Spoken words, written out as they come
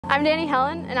I'm Dani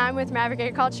Helen, and I'm with Maverick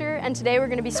Agriculture, and today we're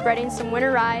going to be spreading some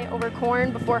winter rye over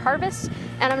corn before harvest,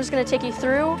 and I'm just going to take you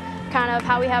through kind of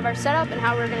how we have our setup and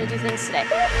how we're going to do things today.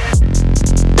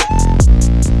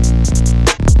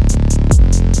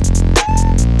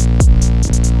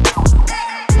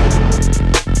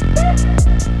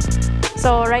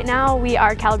 So right now we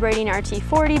are calibrating our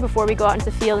T40 before we go out into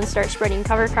the field and start spreading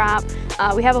cover crop.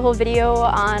 We have a whole video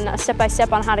on a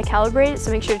step-by-step on how to calibrate it,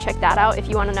 so make sure to check that out if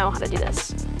you want to know how to do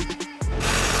this.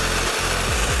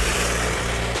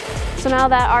 So now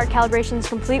that our calibration is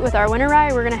complete with our winter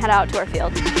rye, we're going to head out to our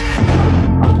field.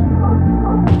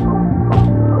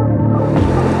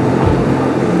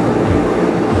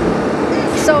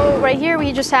 So right here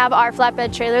we just have our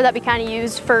flatbed trailer that we kind of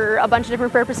use for a bunch of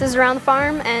different purposes around the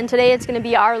farm, and today it's going to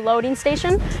be our loading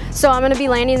station. So I'm going to be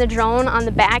landing the drone on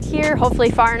the back here,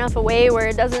 hopefully far enough away where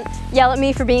it doesn't yell at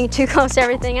me for being too close to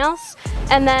everything else.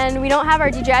 And then we don't have our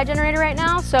DJI generator right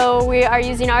now, so we are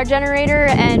using our generator,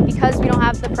 and because we don't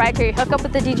have the proprietary hookup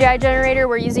with the DJI generator,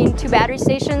 we're using 2 battery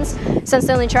stations since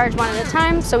they only charge 1 at a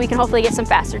time, so we can hopefully get some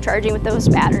faster charging with those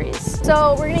batteries.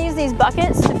 So we're going to use these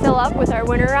buckets to fill up with our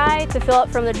winter rye, to fill up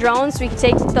from the drone, so we can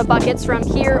take the buckets from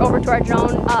here over to our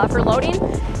drone for loading.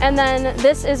 And then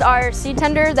this is our seed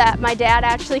tender that my dad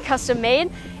actually custom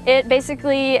made. It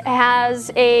basically has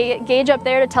a gauge up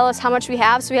there to tell us how much we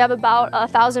have. So we have about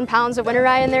 1,000 pounds of winter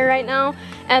rye in there right now.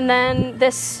 And then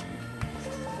this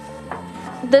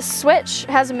switch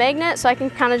has a magnet, so I can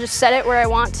kind of just set it where I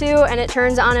want to, and it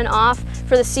turns on and off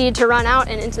for the seed to run out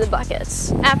and into the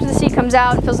buckets. After the seed comes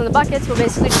out and fills in the buckets, we'll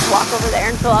basically just walk over there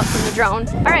and fill up from the drone.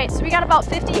 All right, so we got about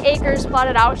 50 acres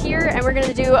plotted out here, and we're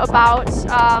gonna do about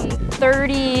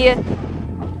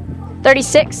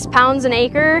 36 pounds an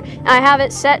acre. I have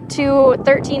it set to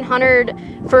 1,300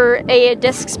 for a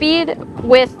disc speed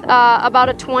with about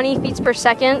a 20 feet per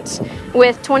second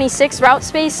with 26 route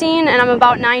spacing, and I'm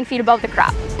about 9 feet above the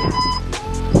crop.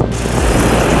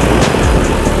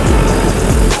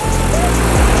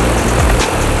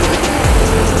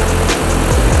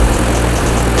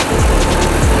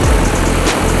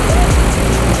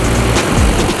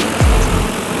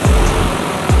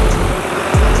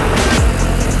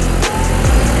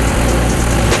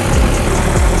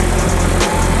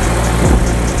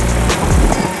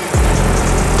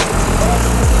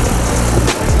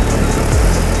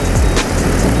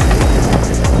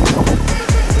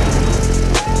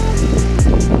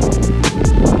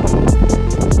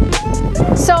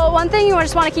 One thing you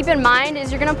just want to keep in mind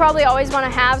is you're going to probably always want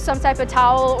to have some type of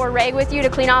towel or rag with you to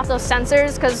clean off those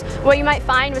sensors, because what you might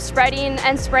find with spreading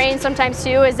and spraying sometimes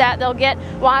too is that they'll get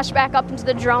washed back up into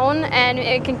the drone, and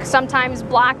it can sometimes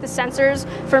block the sensors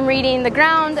from reading the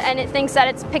ground, and it thinks that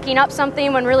it's picking up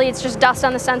something when really it's just dust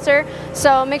on the sensor.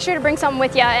 So make sure to bring something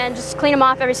with you and just clean them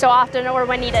off every so often or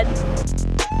when needed.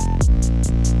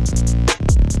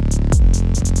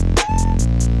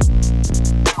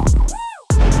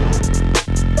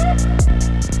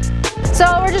 So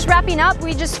we're just wrapping up.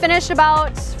 We just finished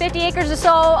about 50 acres or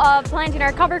so of planting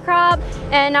our cover crop,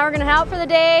 and now we're gonna head out for the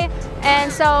day.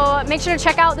 And so make sure to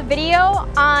check out the video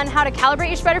on how to calibrate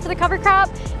your spreader for the cover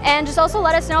crop, and just also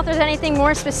let us know if there's anything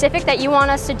more specific that you want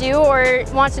us to do or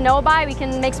want to know about. We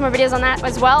can make some more videos on that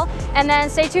as well. And then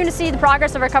stay tuned to see the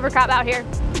progress of our cover crop out here.